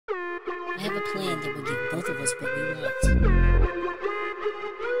have a plan that will give both of us what we want.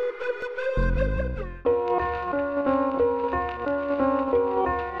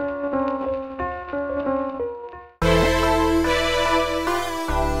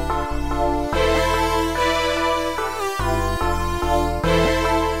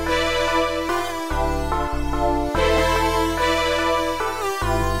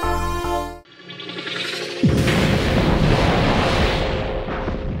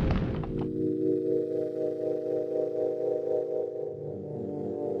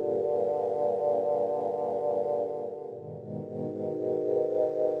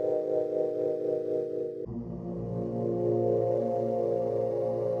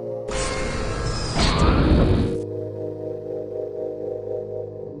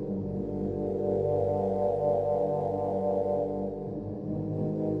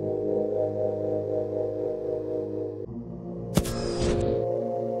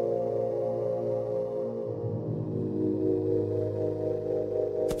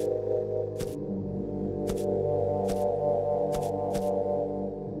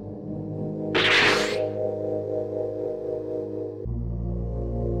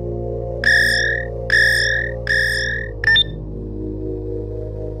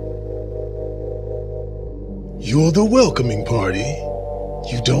 You're the welcoming party.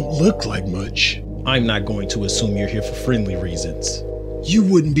 You don't look like much. I'm not going to assume you're here for friendly reasons. You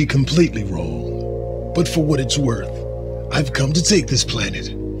wouldn't be completely wrong. But for what it's worth, I've come to take this planet.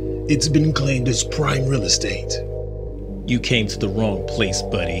 It's been claimed as prime real estate. You came to the wrong place,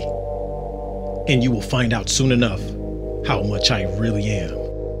 buddy. And you will find out soon enough how much I really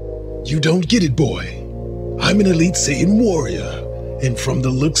am. You don't get it, boy. I'm an elite Saiyan warrior, and from the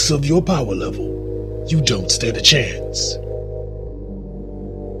looks of your power level, you don't stand a chance.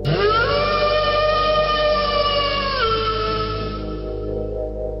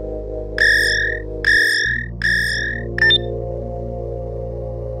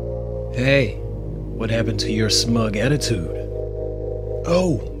 Hey, what happened to your smug attitude?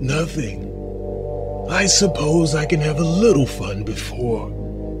 Oh, nothing. I suppose I can have a little fun before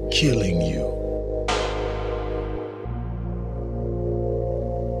killing you.